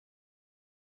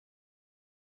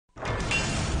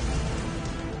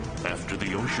after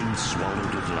the ocean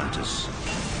swallowed Atlantis,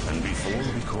 and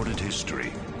before recorded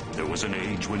history, there was an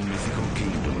age when mythical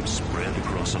kingdoms spread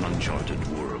across an uncharted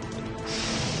world.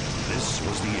 This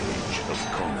was the age of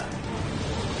Conan.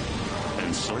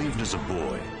 Enslaved as a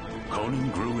boy,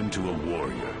 Conan grew into a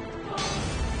warrior.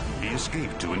 He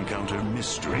escaped to encounter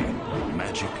mystery,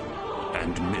 magic,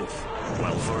 and myth,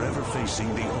 while forever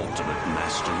facing the ultimate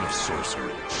master of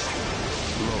sorcery.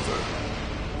 Lover,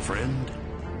 friend,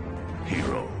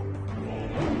 hero.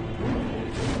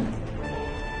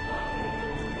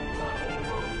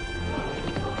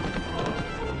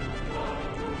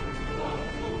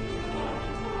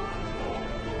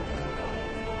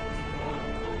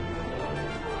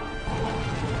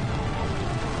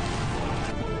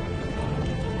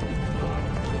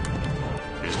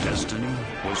 His destiny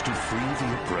was to free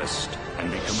the oppressed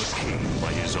and become a king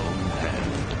by his own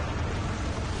hand.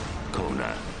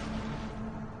 Conan.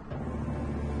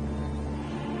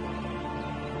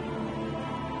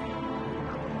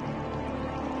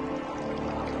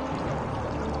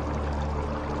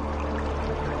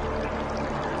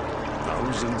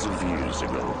 Thousands of years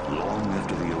ago, long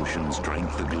after the oceans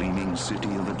drank the gleaming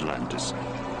city of Atlantis,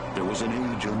 there was an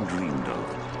age undreamed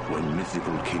of, when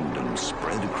mythical kingdoms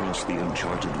spread across the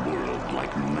uncharted world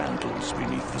like mantles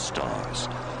beneath the stars.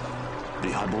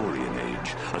 The Hyborian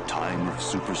Age, a time of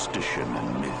superstition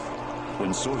and myth,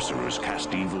 when sorcerers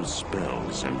cast evil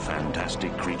spells and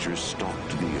fantastic creatures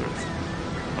stalked the earth.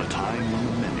 A time when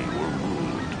the many were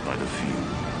ruled by the few.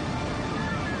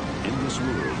 In this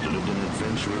world lived an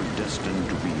adventurer destined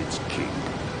to be its king.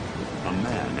 A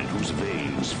man in whose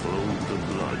veins flowed the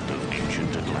blood of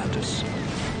ancient Atlantis.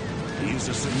 He is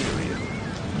a Cimmerian,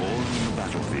 born on the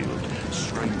battlefield,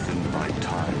 strengthened by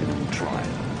time and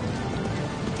trial.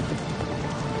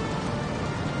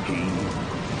 He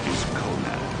is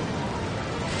Conan.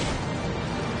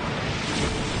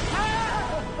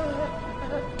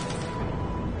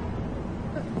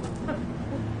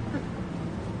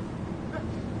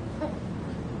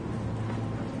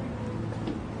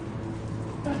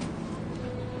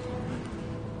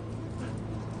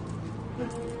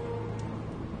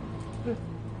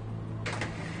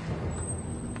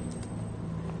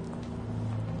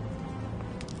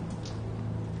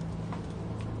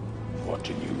 What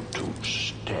are you two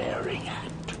staring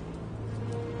at?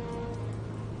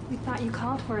 We thought you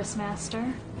called for us,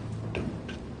 Master. Don't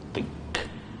think.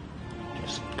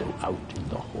 Just go out in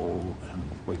the hall and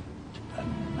wait.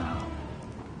 And now,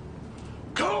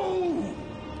 go!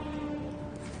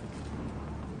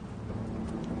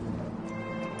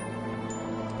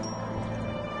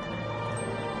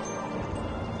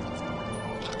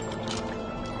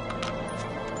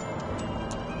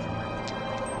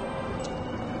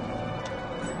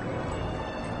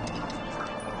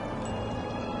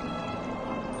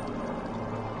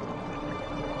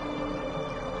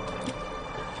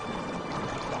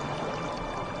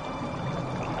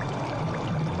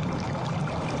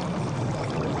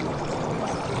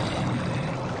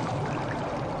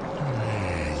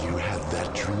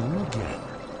 Dream again.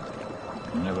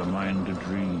 Never mind the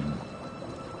dream.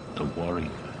 The warrior.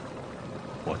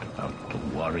 What about the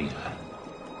warrior?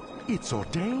 It's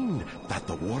ordained that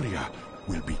the warrior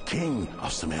will be king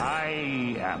of Cimmeria.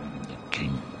 I am the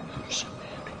king of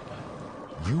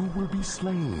Cimmeria. You will be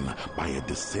slain by a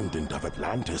descendant of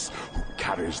Atlantis who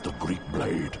carries the Greek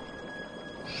blade.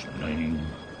 Slain?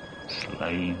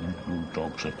 Slain? Who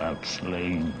talks about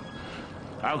slain?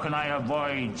 How can I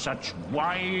avoid such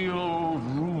wild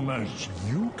rumors?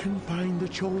 You can find the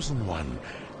chosen one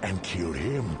and kill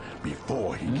him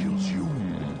before he kills you.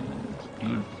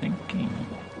 You're thinking.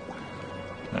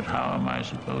 But how am I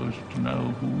supposed to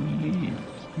know who he is?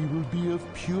 He will be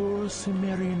of pure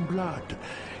Cimmerian blood,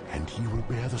 and he will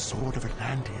bear the sword of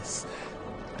Atlantis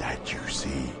that you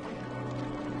see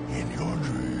in your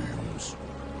dreams.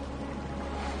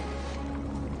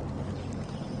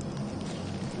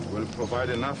 Will provide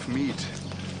enough meat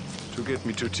to get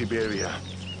me to Tiberia.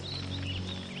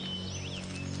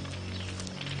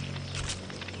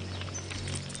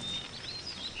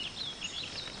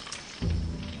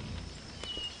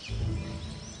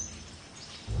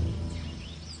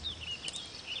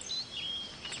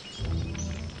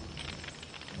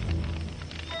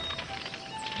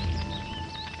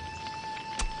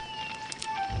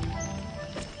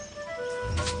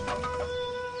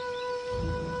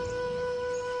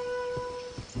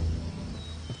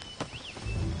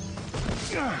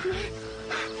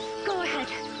 Go ahead.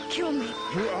 Kill me.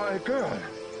 You are a girl.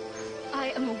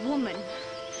 I am a woman.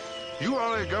 You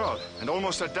are a girl, and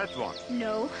almost a dead one.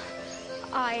 No.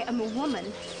 I am a woman.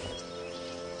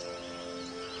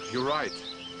 You're right.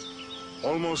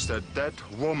 Almost a dead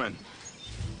woman.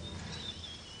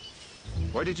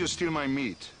 Why did you steal my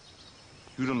meat?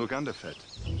 You don't look underfed.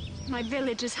 My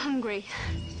village is hungry.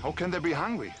 How can they be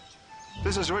hungry?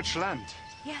 This is rich land.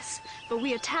 Yes, but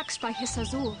we are taxed by his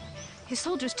Azul. His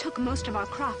soldiers took most of our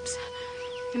crops.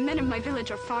 The men of my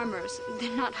village are farmers.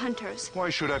 They're not hunters. Why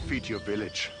should I feed your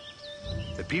village?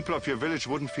 The people of your village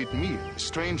wouldn't feed me, a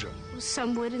stranger.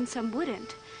 Some would and some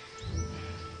wouldn't.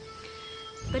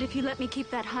 But if you let me keep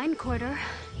that hind quarter,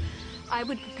 I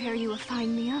would prepare you a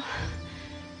fine meal.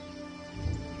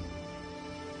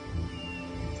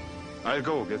 I'll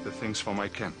go get the things for my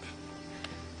camp.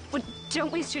 Well,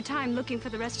 don't waste your time looking for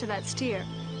the rest of that steer.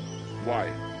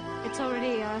 Why? It's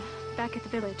already, back at the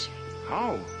village.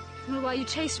 How? Well, while you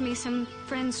chased me, some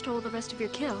friends stole the rest of your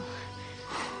kill.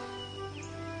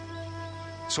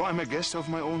 So I'm a guest of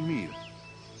my own meal,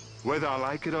 whether I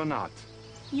like it or not.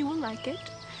 You will like it.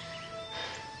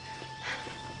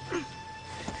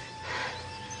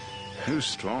 You're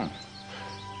strong.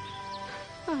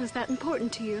 Oh, is that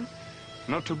important to you?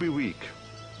 Not to be weak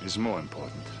is more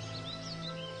important.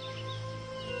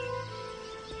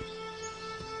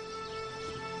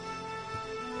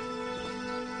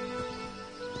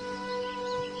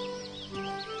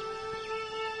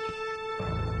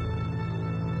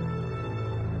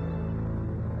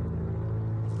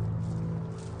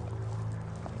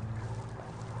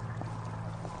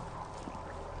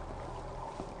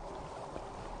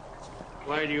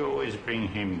 Why do you always bring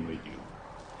him with you?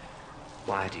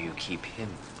 Why do you keep him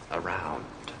around?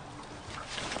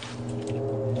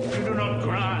 If you do not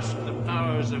grasp the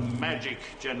powers of magic,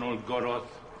 General Goroth,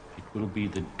 it will be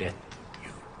the death of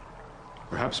you.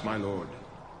 Perhaps, my lord,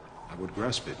 I would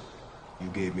grasp it. You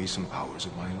gave me some powers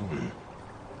of my own.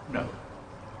 No,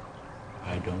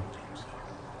 I don't think so.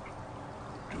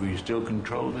 Do you still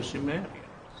control the Cimmerians?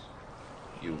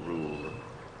 You rule.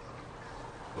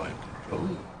 Do I control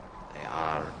them? They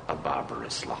are a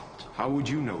barbarous lot. How would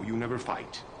you know? You never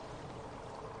fight.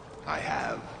 I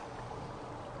have.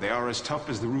 They are as tough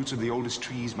as the roots of the oldest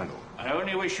trees, my lord. I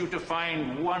only wish you to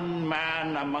find one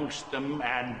man amongst them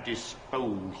and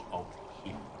dispose of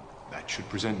him. That should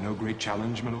present no great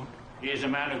challenge, my lord. He is a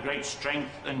man of great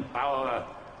strength and power,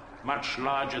 much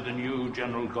larger than you,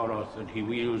 General Goroth, and he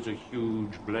wields a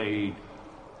huge blade,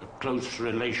 a close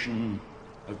relation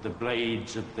of the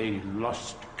blades of the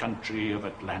lost country of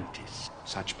Atlantis.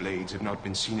 Such blades have not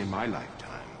been seen in my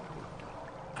lifetime.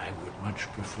 I would much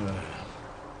prefer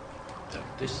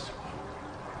that this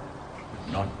one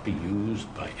would not be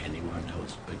used by anyone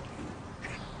else but you,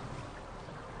 General.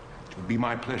 It would be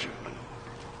my pleasure, my lord.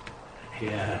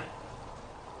 Here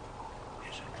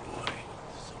is a droid.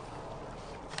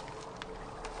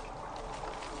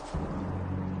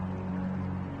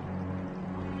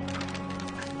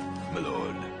 My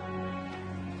lord.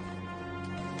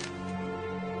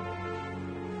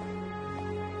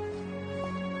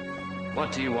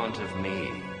 What do you want of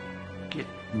me? Get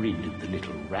rid of the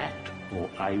little rat, or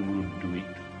I will do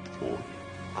it for you.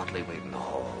 Oddly wait in the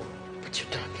hall. But you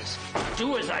done this.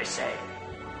 Do as I say.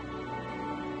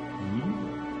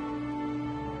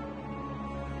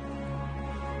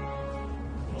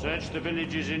 Search the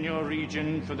villages in your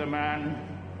region for the man.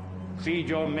 Feed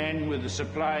your men with the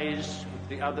supplies of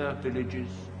the other villages.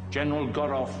 General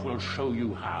Goroth will show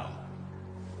you how.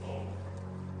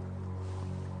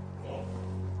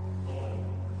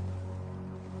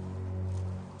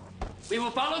 We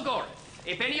will follow Goroth.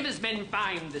 If any of his men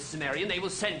find the Cimmerian, they will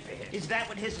send for him. Is that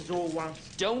what Hisazul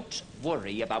wants? Don't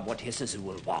worry about what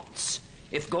Hisazul wants.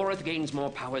 If Goroth gains more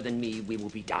power than me, we will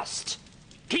be dust.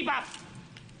 Keep up!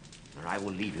 Or I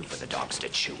will leave you for the dogs to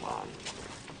chew on.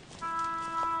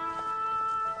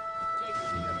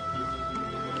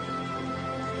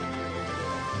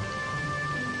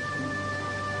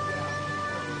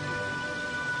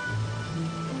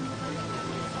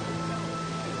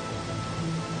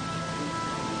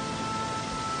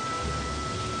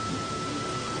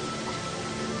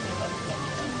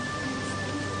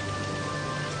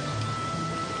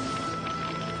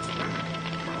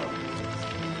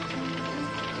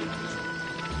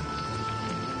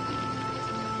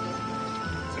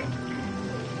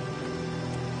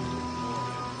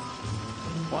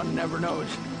 One never knows.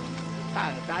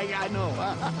 I know.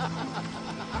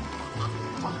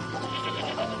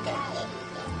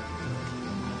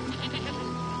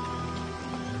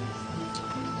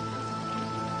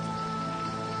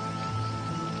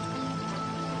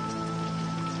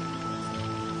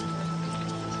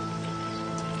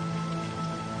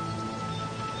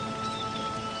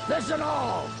 Listen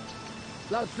all!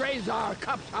 The Thrazar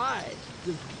Cups High,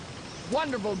 this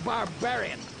wonderful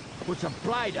barbarian who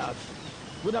supplied us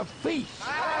with a feast.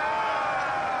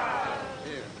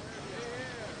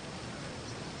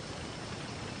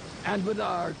 And with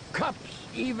our cups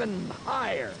even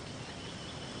higher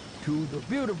to the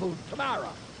beautiful Tamara.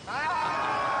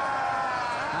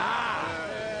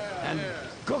 And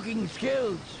cooking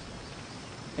skills.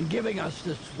 And giving us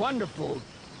this wonderful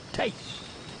taste.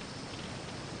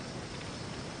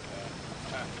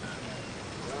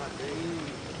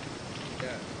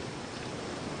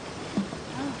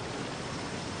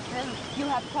 Well, you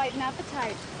have quite an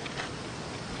appetite.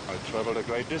 I traveled a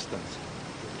great distance.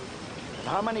 And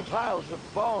how many piles of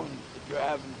bones did you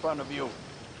have in front of you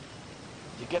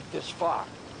to get this far?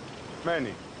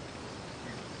 Many.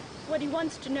 What he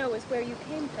wants to know is where you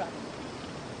came from.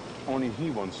 Only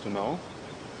he wants to know.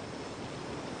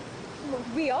 Well,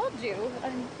 we all do.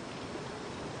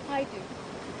 I do.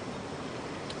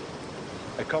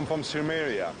 I come from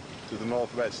Sumeria, to the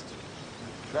northwest.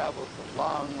 Traveled a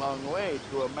long, long way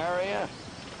through Ameria,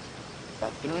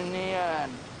 Bithynia,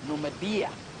 and Numidia.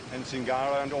 And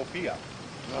Singara and Ophia.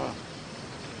 Oh,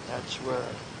 that's where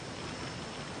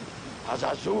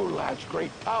Azazul has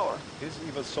great power. His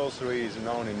evil sorcery is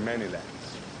known in many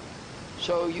lands.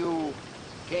 So you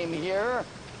came here?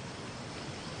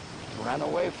 Ran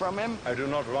away from him? I do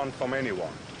not run from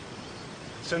anyone.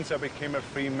 Since I became a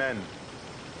free man,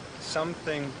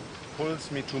 something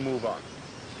pulls me to move on.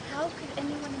 How could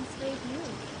anyone enslave you?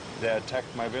 They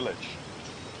attacked my village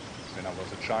when I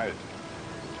was a child.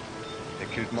 They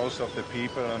killed most of the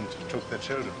people and took their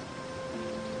children.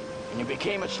 And you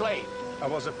became a slave? I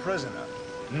was a prisoner,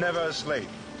 never a slave.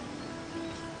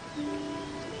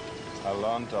 I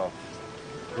learned of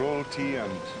cruelty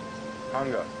and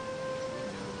hunger.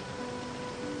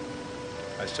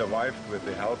 I survived with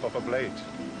the help of a blade.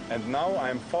 And now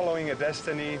I am following a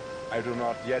destiny I do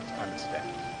not yet understand.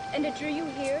 And it drew you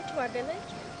here to our village?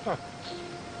 Huh.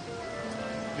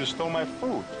 You stole my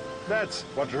food. That's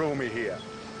what drew me here.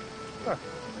 Huh.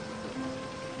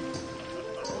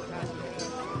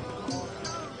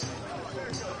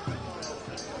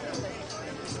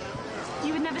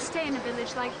 You would never stay in a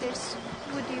village like this,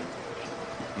 would you?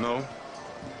 No.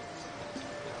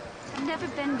 I've never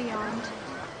been beyond.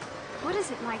 What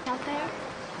is it like out there?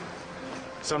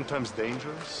 Sometimes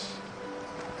dangerous,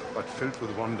 but filled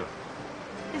with wonder.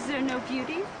 Is there no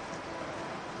beauty?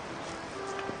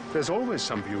 There's always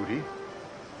some beauty.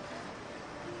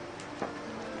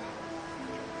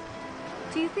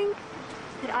 Do you think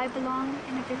that I belong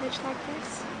in a village like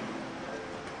this?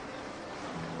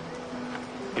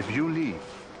 If you leave,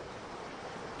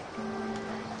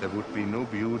 there would be no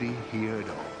beauty here at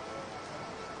all.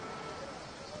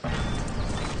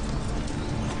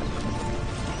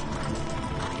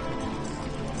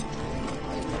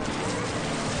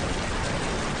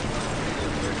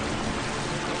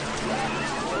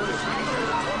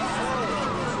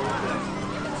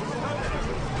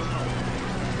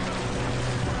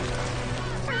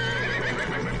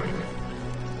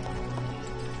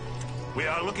 We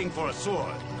are looking for a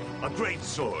sword. A great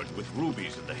sword with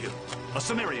rubies in the hilt. A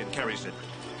Cimmerian carries it.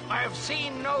 I have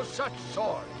seen no such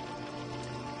sword.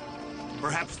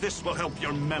 Perhaps this will help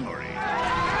your memory.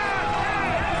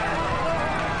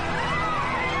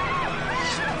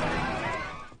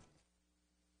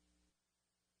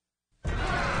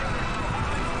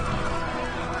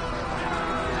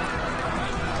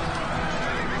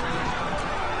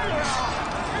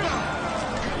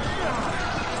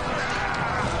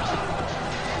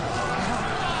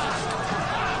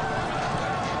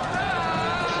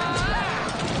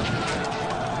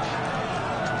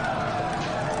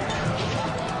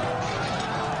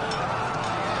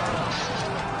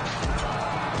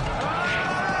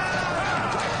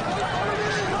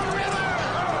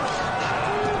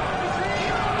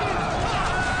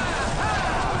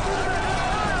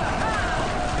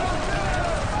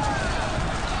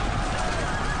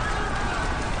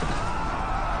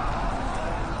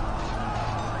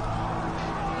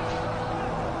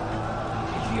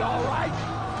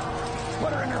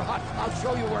 I'll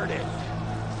show you where it is.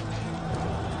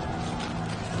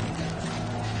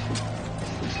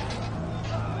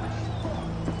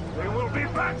 They will be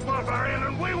back, barbarian,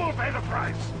 and we will pay the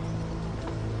price.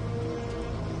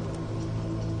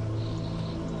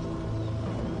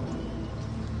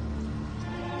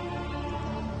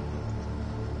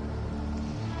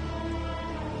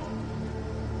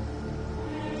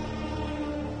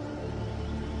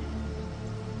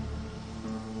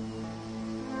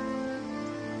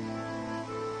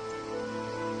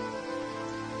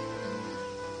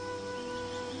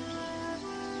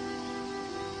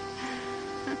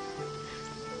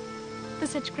 For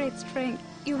such great strength,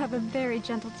 you have a very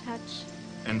gentle touch.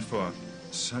 And for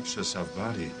such a soft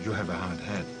body, you have a hard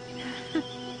head.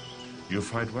 You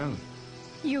fight well.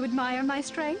 You admire my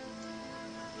strength?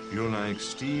 You're like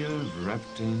steel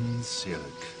wrapped in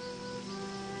silk.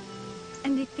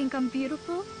 And they think I'm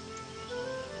beautiful?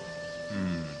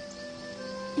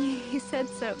 You said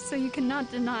so you cannot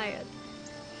deny it.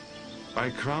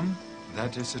 By Crumb,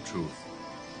 that is the truth.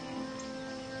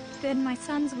 Then my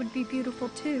sons would be beautiful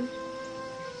too.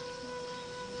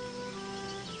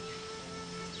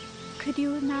 Could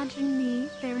you imagine me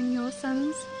bearing your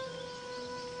sons?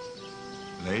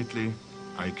 Lately,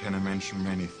 I can imagine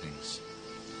many things.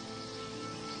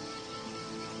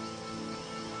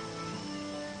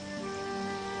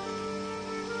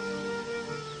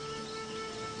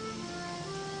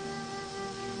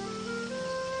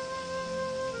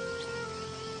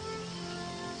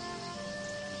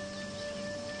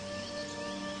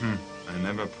 I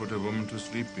never put a woman to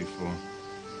sleep before.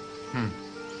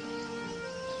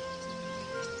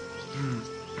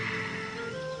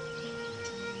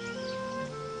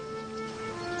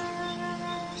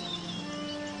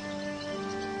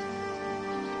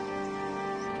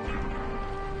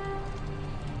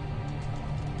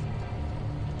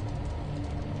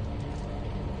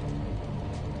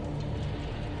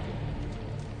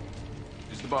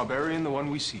 Is the barbarian the one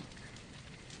we seek?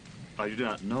 I do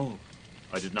not know.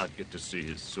 I did not get to see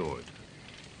his sword.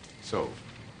 So,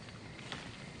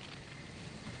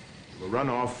 you were run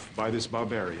off by this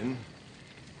barbarian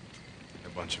and a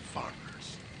bunch of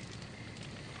farmers.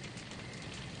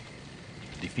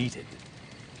 Defeated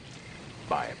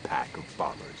by a pack of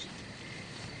farmers.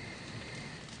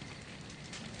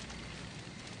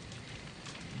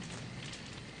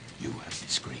 You have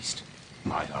disgraced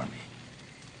my army.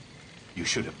 You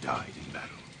should have died in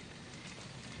battle.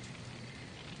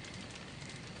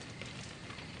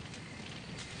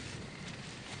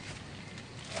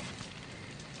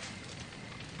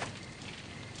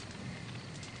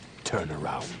 Turn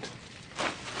around.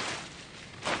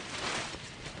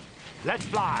 Let's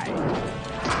fly!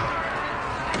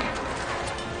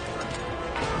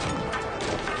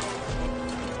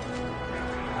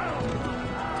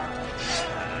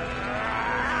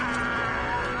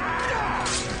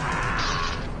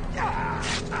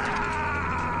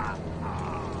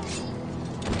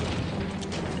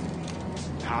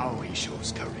 Now he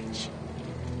shows courage.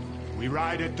 We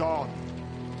ride at dawn.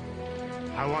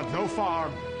 I want no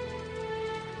farm,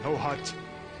 no hut,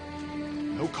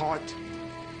 no cart,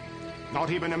 not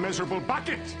even a miserable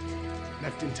bucket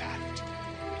left intact.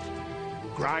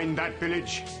 Grind that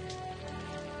village,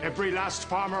 every last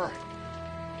farmer,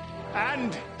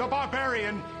 and the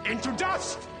barbarian into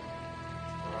dust,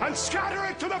 and scatter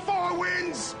it to the four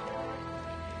winds!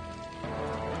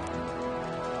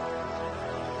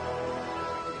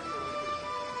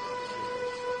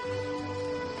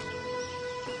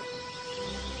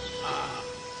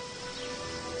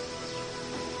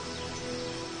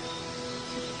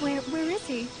 Where is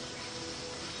he?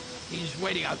 He's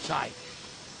waiting outside.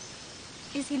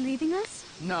 Is he leaving us?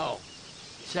 No.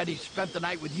 Said he spent the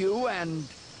night with you and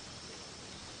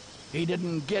he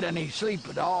didn't get any sleep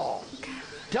at all.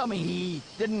 Tell me he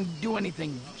didn't do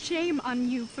anything. Shame on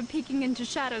you for peeking into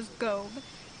Shadow's Cove.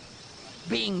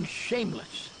 Being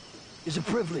shameless is a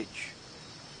privilege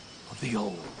of the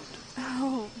old.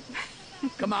 Oh.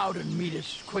 Come out and meet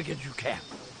as quick as you can.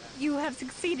 You have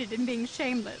succeeded in being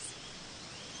shameless.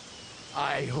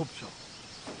 I hope so.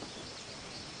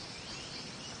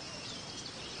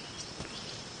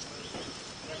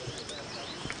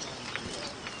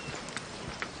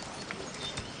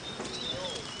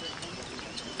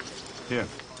 Here,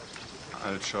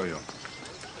 I'll show you.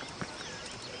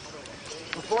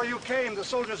 Before you came, the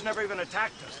soldiers never even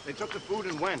attacked us. They took the food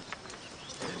and went.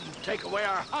 They didn't take away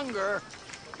our hunger.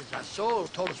 Because our soul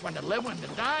told us when to live, when to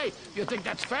die. You think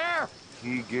that's fair?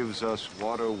 He gives us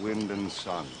water, wind, and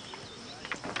sun.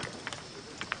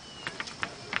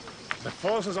 The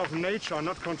forces of nature are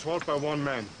not controlled by one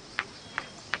man.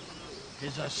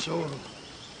 His soul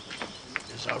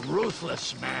is a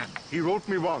ruthless man. He wrote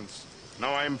me once.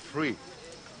 Now I am free.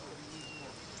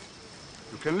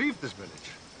 You can leave this village.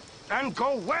 And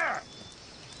go where?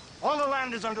 All the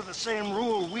land is under the same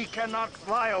rule. We cannot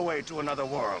fly away to another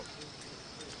world.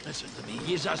 Listen to me.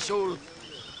 He's a soul.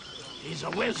 He's a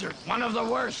wizard, one of the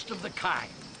worst of the kind.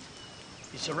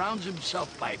 He surrounds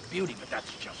himself by beauty, but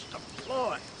that's just a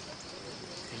ploy.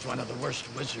 He's one of the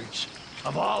worst wizards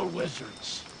of all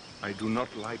wizards. I do not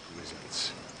like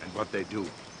wizards and what they do.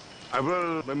 I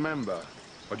will remember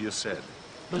what you said.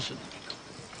 Listen,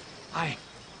 I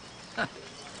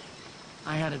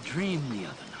had a dream the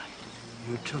other night.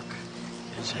 You took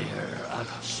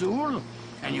Azul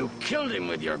and you killed him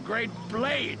with your great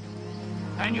blade.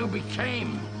 And you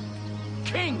became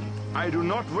king. I do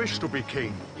not wish to be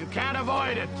king. You can't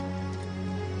avoid it.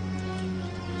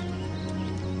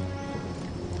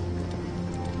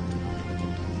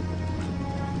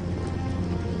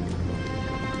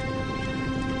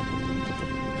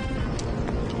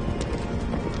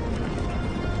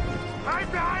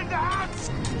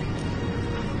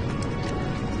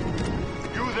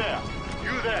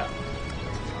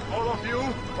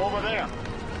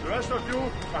 rest of you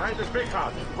behind this big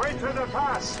hut. Wait till they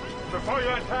pass. Before you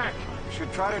attack. You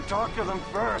should try to talk to them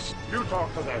first. You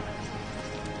talk to them.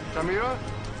 Samir,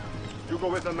 you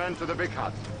go with the men to the big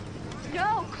hut.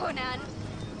 No, Conan.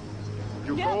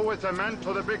 You go with the men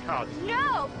to the big hut.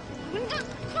 No!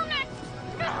 Conan!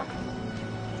 No!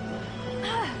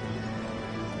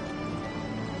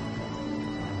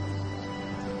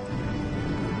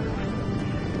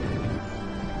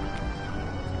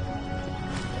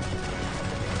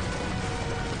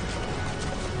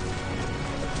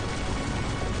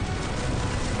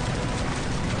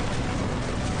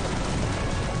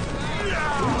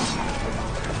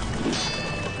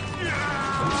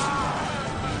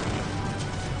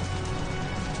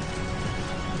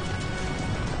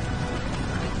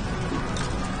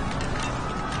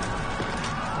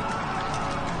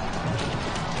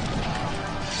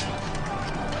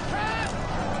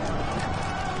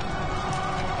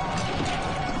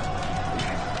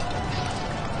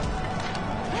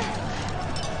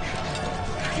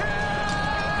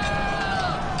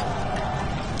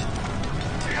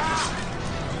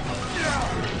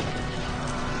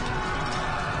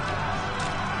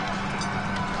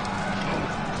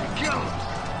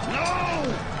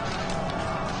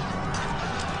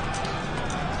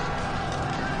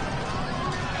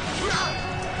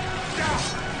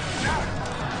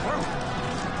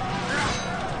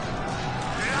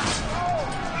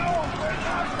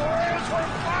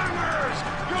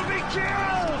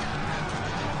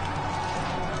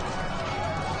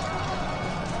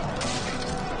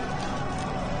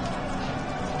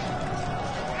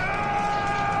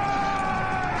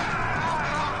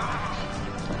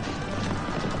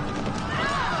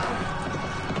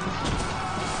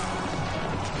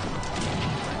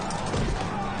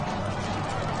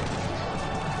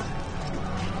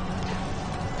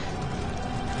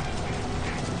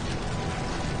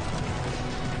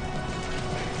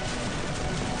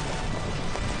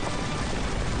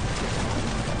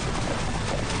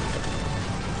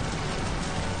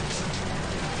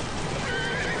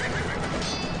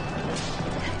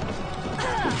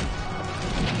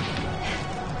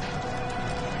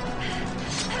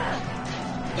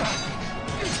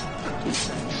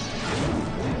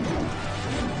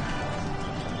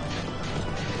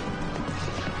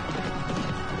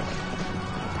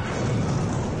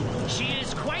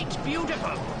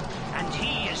 Beautiful, and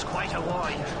he is quite a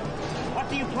warrior. What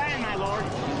do you plan, my lord?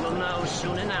 You will know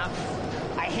soon enough.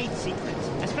 I hate secrets,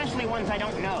 especially ones I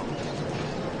don't know.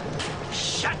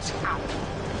 Shut up!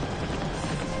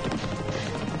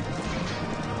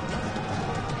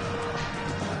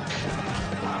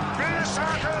 In a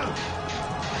circle!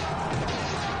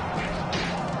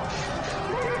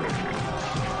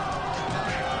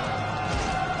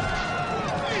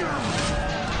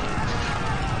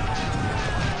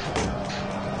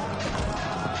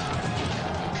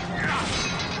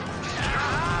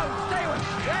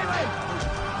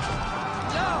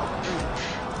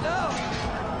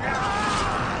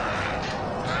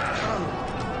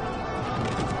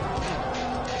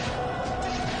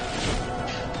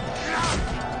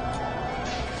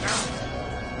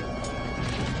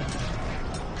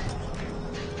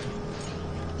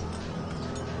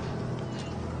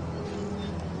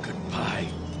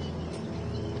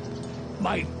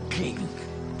 My king.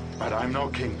 But I'm no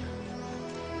king.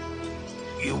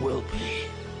 You will be.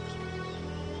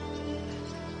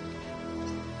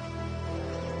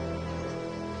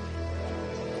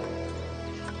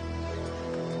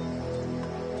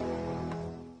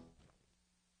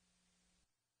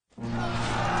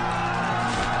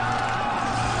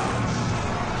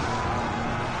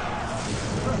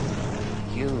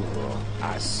 You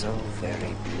are so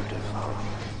very beautiful.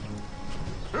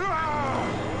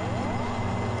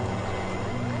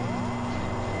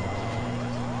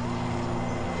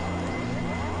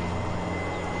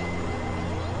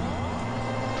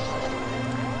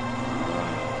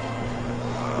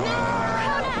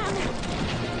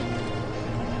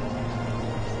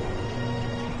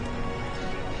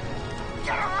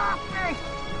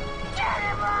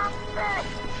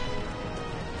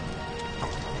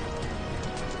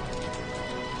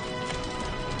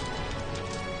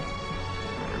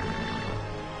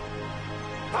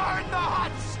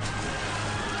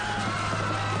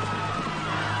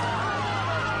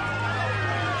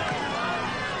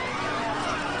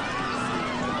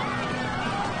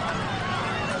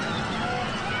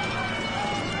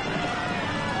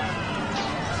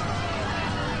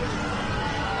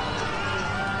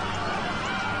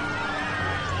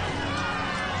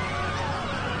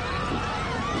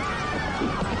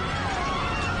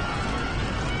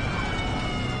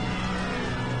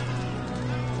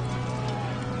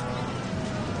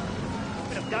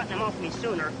 gotten him off me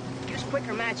sooner. Use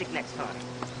quicker magic next time.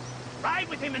 Ride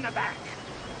with him in the back.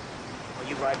 Will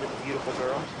you ride with the beautiful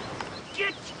girl?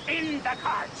 Get in the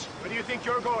cart. Where do you think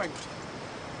you're going?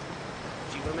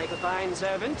 She will make a fine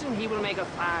servant, and he will make a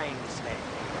fine slave.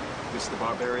 This the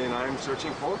barbarian I am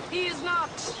searching for? He is not.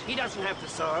 He doesn't have the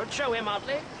sword. Show him,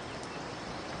 Otley.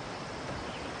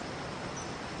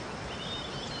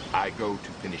 I go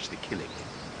to finish the killing.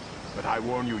 But I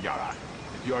warn you, Yara,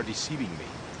 if you are deceiving me,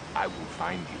 I will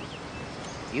find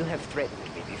you. You have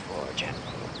threatened me before, General.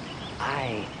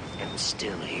 I am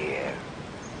still here.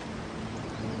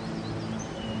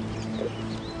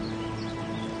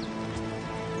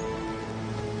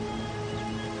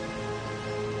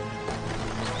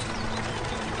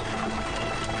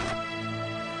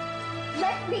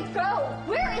 Let me go!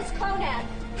 Where is Conan?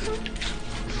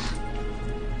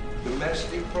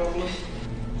 Domestic problem?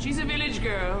 She's a village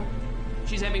girl.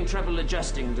 She's having trouble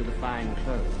adjusting to the fine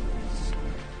clothes.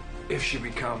 If she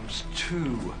becomes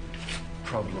too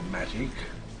problematic,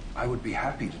 I would be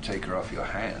happy to take her off your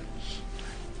hands.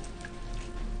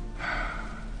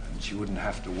 And she wouldn't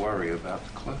have to worry about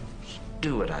the clothes.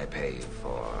 Do what I pay you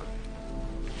for.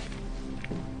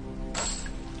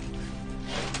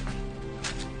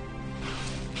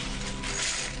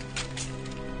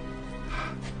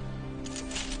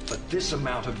 But this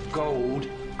amount of gold,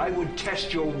 I would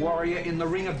test your warrior in the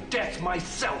ring of death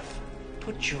myself.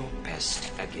 Put your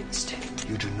best against him.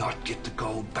 You do not get the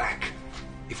gold back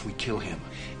if we kill him.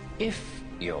 If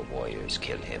your warriors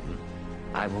kill him,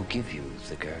 I will give you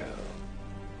the girl.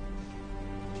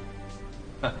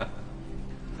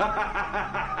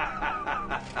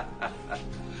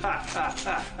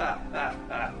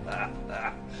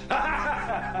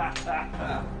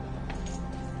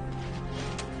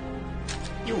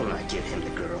 You will not give him the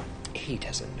girl. He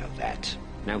doesn't know that.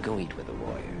 Now go eat with the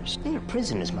warriors. They are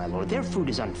prisoners, my lord. Their food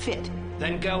is unfit.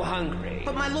 Then go hungry.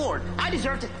 But my lord, I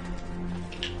deserve to...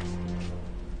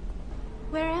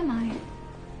 Where am I?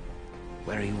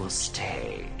 Where you will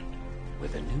stay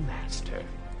with a new master.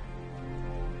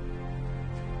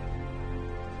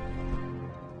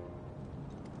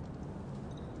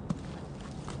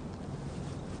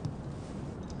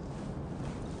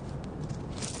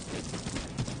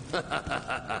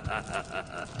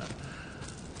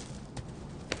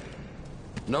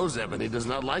 No, Zebedee does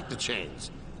not like the chains.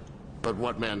 But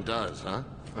what man does, huh?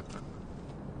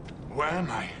 Where am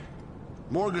I?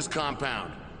 Morga's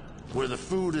compound, where the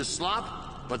food is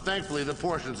slop, but thankfully the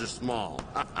portions are small.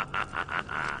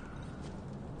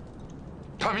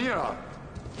 Tamira!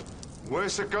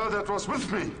 Where's the girl that was with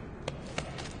me?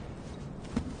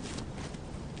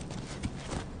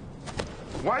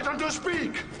 Why don't you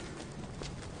speak?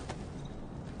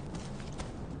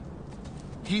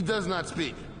 He does not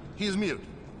speak. He is mute.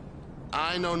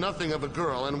 I know nothing of a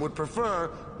girl and would prefer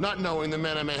not knowing the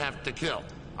men I may have to kill.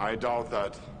 I doubt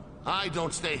that. I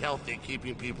don't stay healthy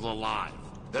keeping people alive.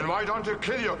 Then why don't you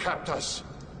kill your captors?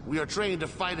 We are trained to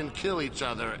fight and kill each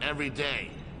other every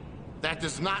day. That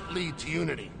does not lead to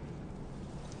unity.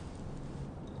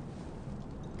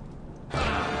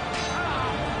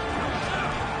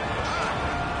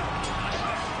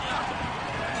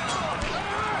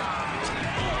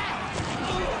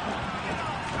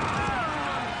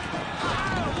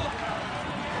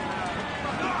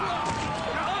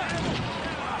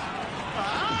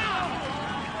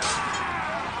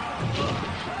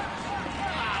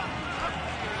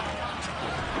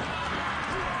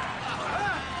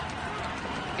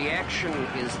 The action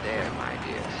is there, my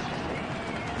dear.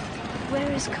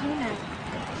 Where is Conan?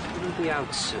 He'll be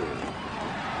out soon.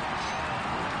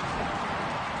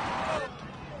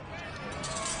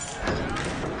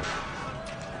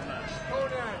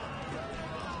 Conan!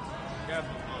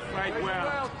 Fight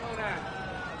well, Conan.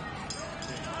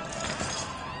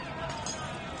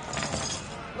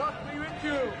 What do you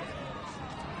into?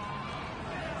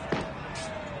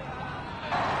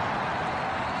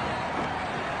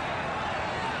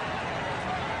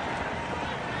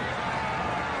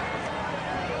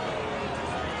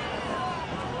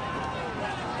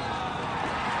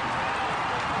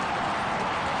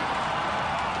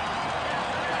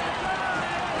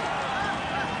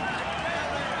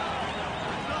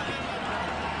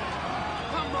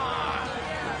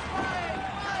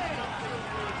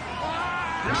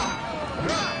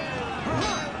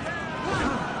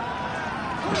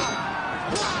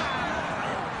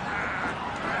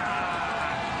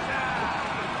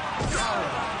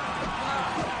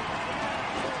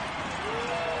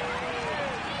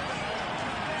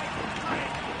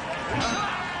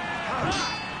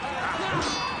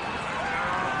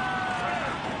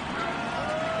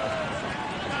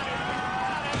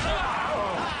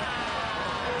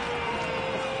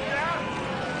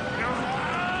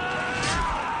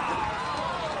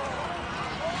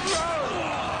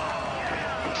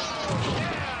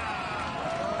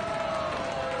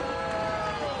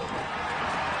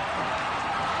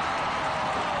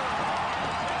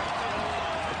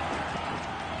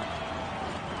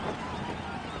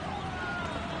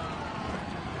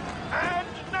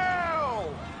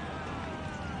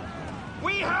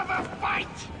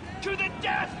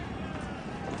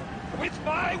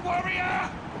 warrior,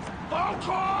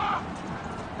 Volkor,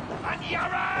 and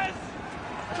Yara's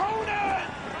Conan!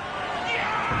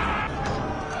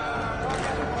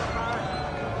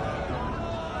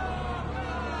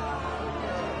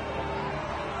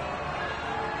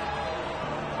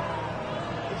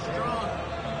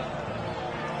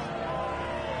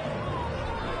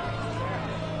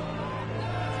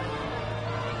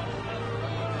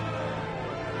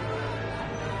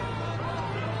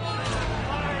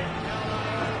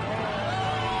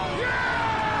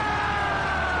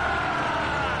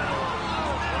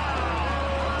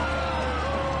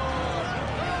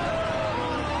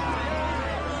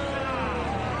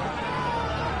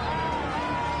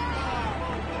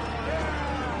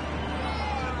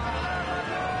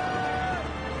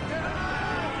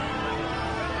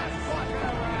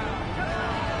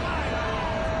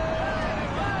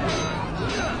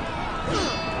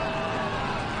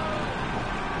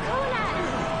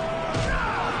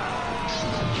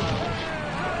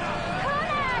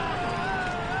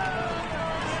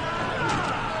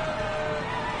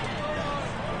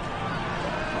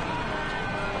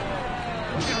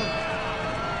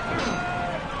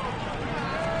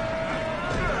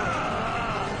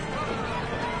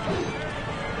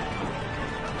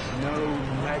 No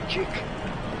magic?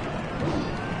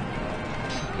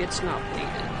 It's not needed.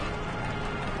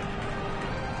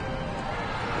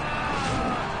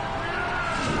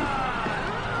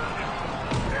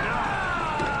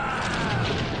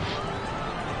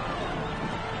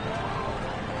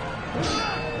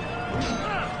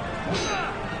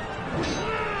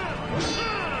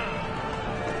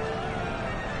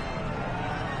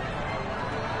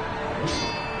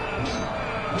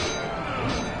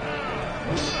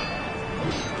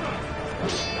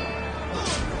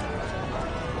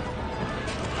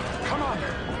 Come on!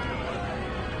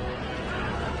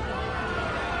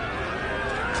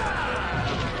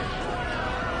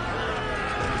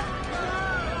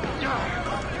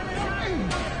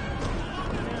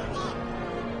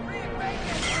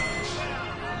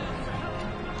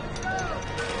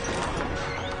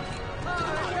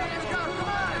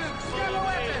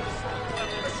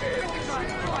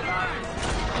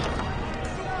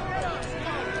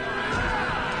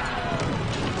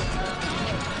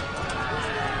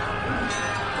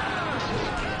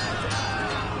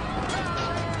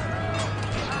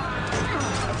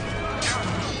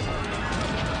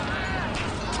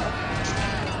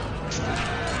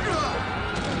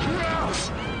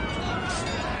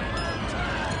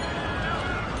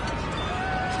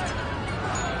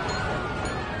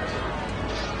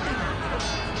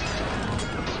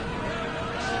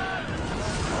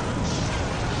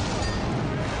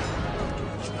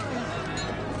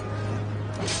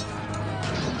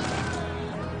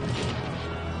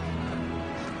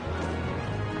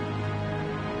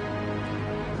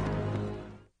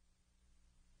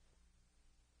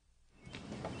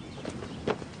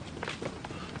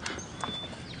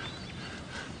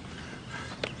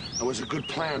 That was a good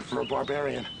plan for a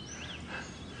barbarian.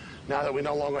 Now that we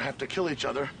no longer have to kill each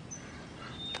other,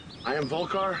 I am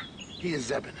Volkar, he is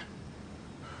Zebin.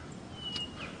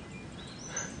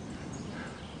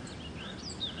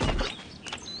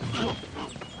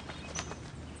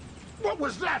 What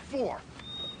was that for?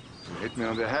 You hit me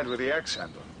on the head with the axe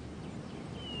handle.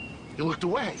 You looked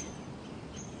away.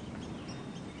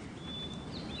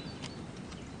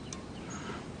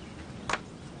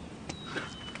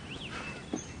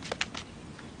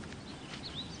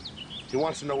 He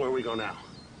wants to know where we go now.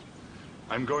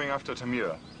 I'm going after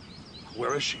Tamira.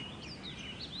 Where is she?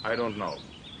 I don't know.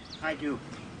 I do.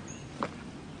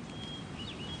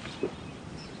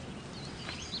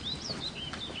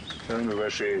 Tell me where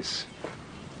she is.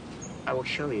 I will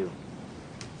show you.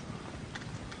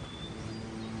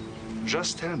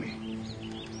 Just tell me.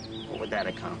 What would that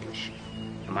accomplish?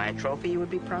 Am I a trophy you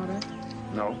would be proud of?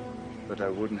 No, but I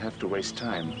wouldn't have to waste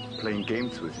time playing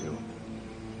games with you.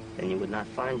 Then you would not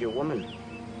find your woman.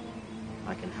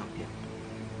 I can help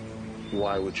you.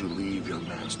 Why would you leave your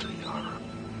master, Yara?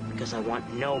 Because I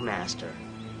want no master.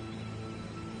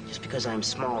 Just because I'm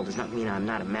small does not mean I'm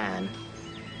not a man.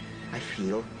 I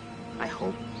feel, I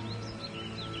hope,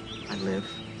 I live.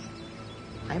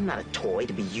 I am not a toy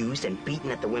to be used and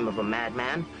beaten at the whim of a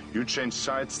madman. You change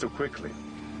sides too quickly.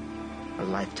 A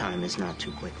lifetime is not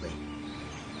too quickly.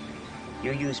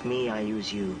 You use me, I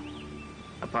use you.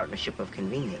 A partnership of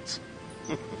convenience.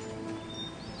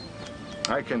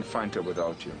 I can find her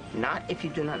without you. Not if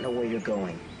you do not know where you're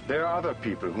going. There are other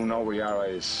people who know where Yara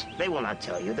is. They will not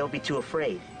tell you. They'll be too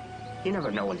afraid. You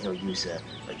never know when he'll use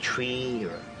a tree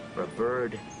or a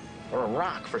bird or a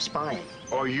rock for spying.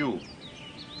 Or you.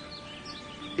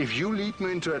 If you lead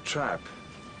me into a trap,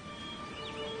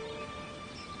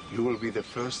 You will be the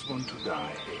first one to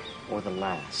die. Or the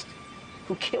last.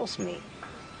 Who kills me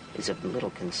is of little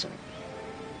concern.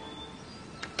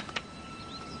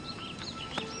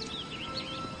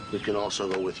 We can also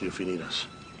go with you if you need us.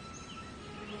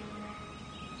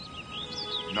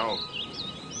 No.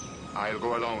 I'll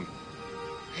go alone.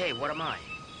 Hey, what am I?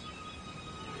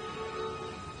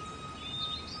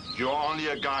 You're only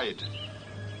a guide.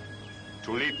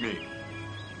 To lead me.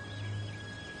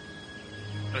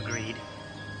 Agreed.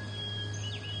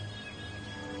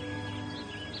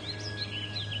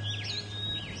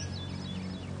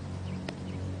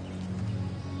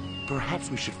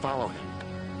 Perhaps we should follow him.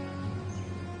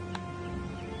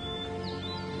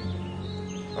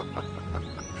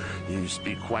 You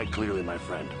speak quite clearly, my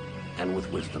friend, and with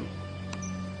wisdom.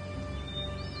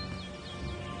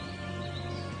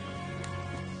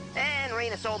 And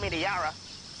Rena sold me to Yara.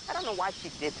 I don't know why she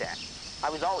did that. I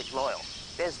was always loyal.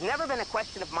 There's never been a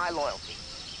question of my loyalty.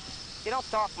 You don't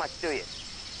talk much, do you?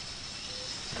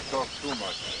 You talk too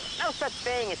much. No such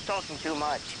thing as talking too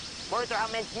much. Words are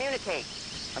how men communicate.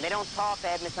 When they don't talk, they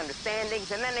have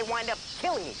misunderstandings, and then they wind up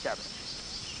killing each other.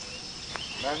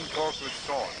 Men talk with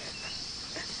swords.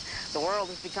 The world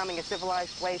is becoming a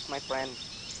civilized place, my friend.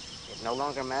 It no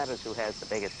longer matters who has the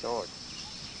biggest sword.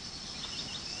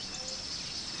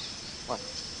 What?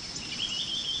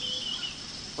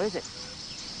 What is it?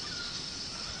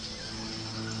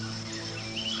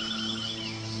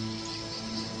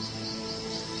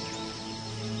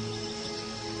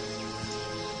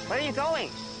 Where are you going?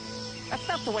 That's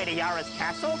not the way to Yara's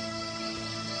castle.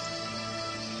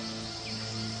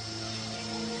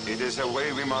 It is a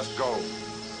way we must go.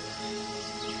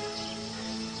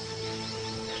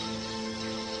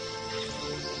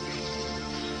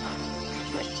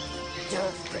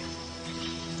 Just straight.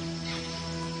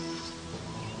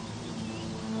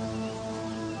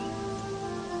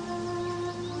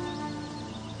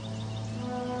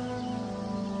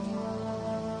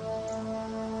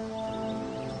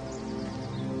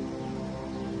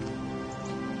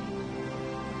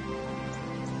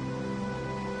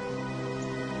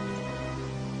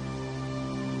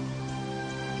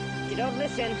 You don't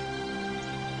listen.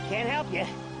 Can't help you.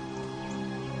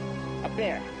 Up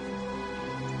there.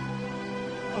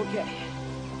 Okay.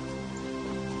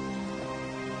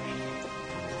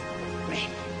 Wait.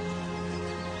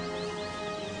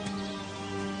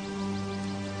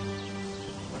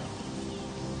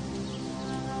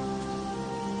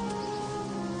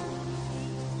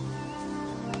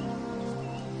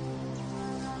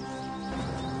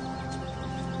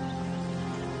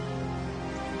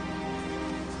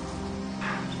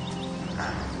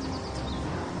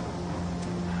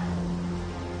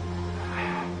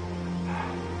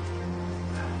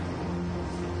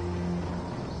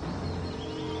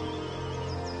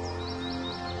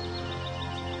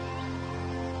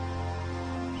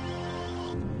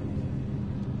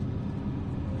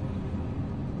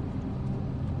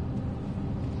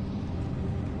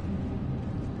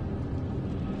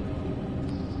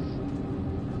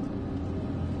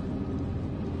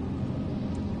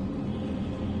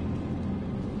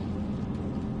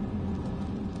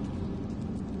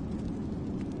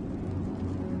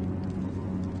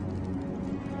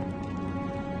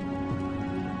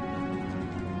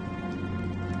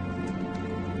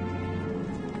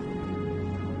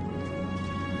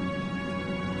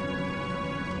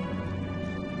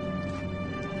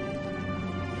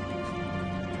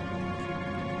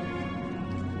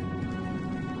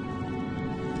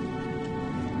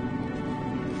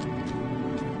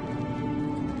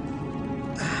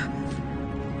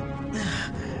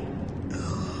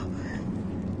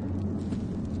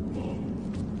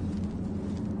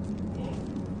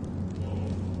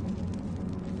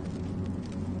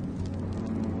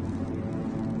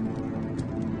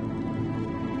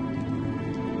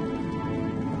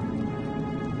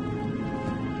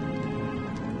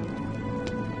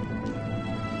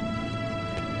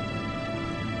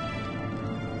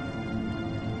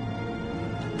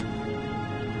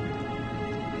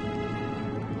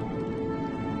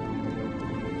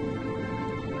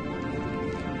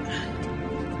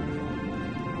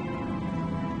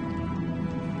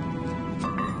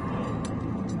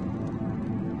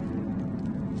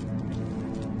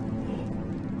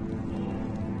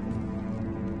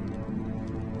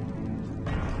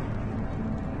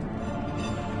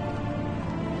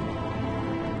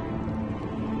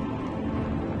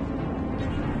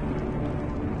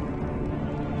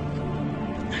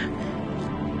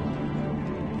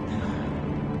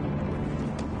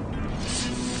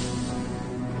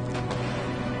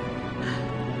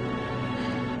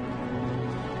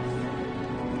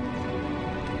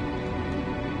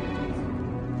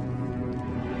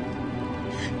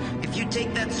 you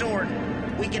take that sword,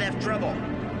 we could have trouble.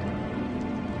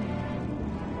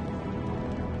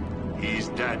 He's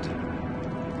dead.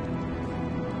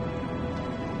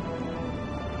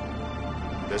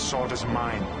 The sword is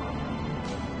mine.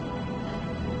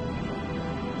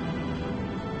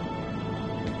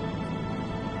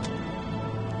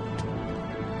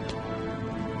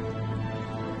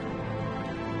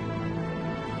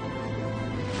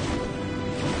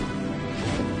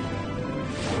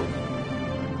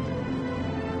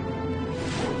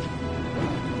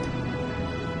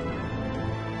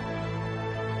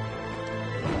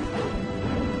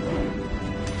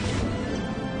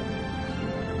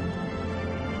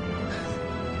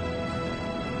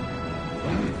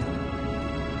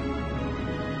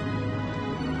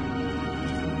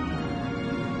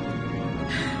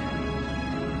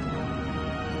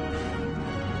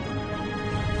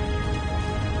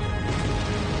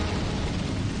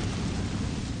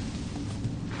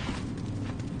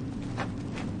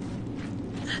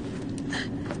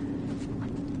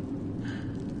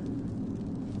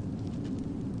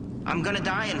 I'm gonna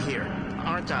die in here,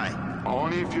 aren't I?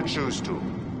 Only if you choose to.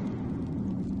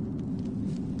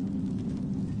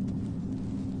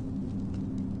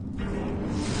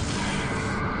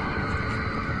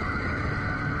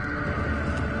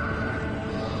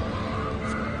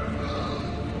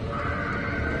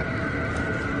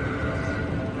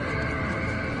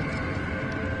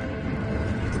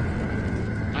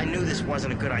 I knew this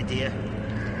wasn't a good idea.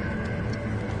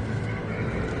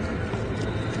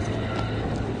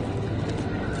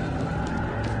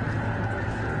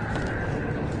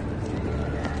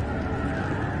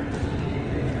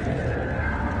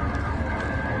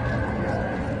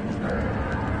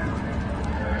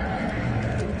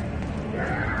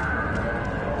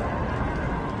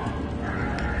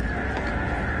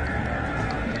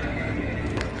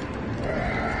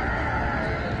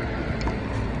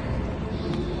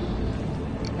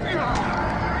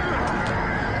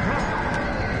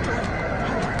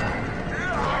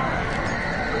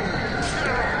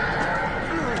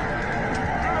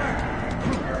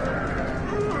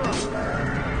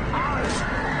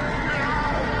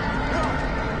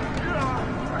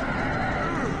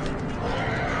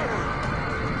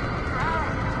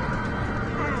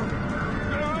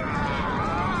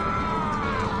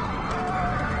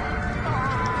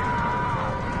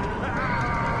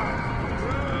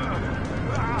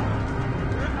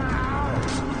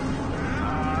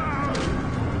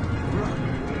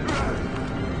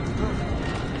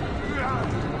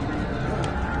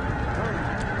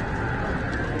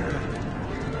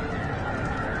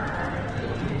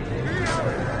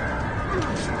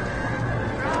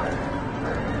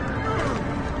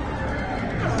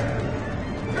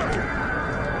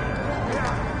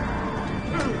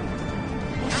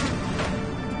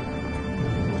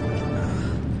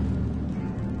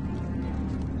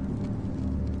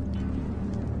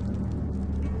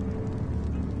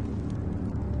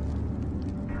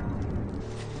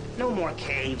 No more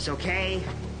caves, okay?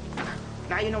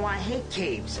 Now you know why I hate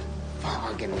caves.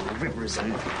 Fog and rivers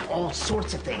and all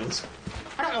sorts of things.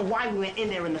 I don't know why we went in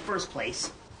there in the first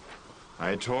place.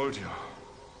 I told you.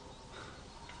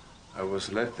 I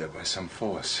was led there by some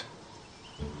force.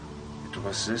 It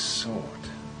was this sword.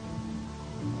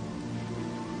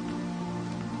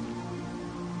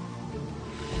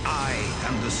 I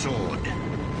am the sword.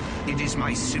 It is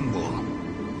my symbol.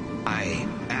 I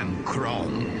am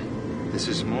Kron. This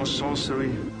is more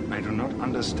sorcery I do not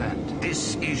understand.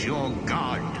 This is your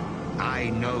god. I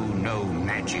know no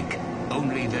magic,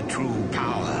 only the true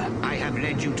power. I have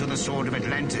led you to the Sword of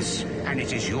Atlantis, and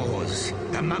it is yours.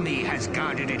 The mummy has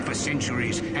guarded it for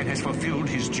centuries and has fulfilled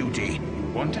his duty.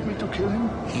 Wanted me to kill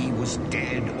him? He was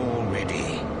dead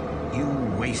already. You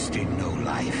wasted no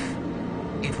life.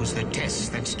 It was the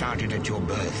test that started at your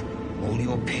birth. All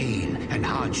your pain and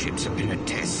hardships have been a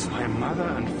test. My mother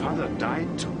and father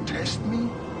died to test me?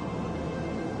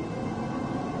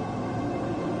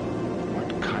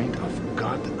 What kind of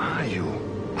god are you?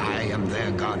 I am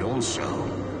their god also.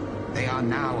 They are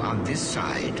now on this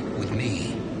side with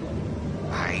me.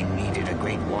 I needed a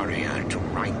great warrior to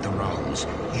right the wrongs.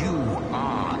 You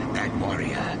are that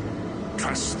warrior.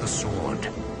 Trust the sword.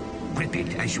 Grip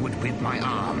it as you would grip my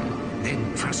arm.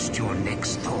 Then trust your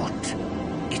next thought.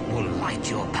 It will light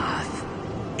your path.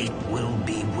 It will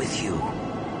be with you.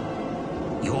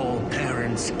 Your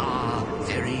parents are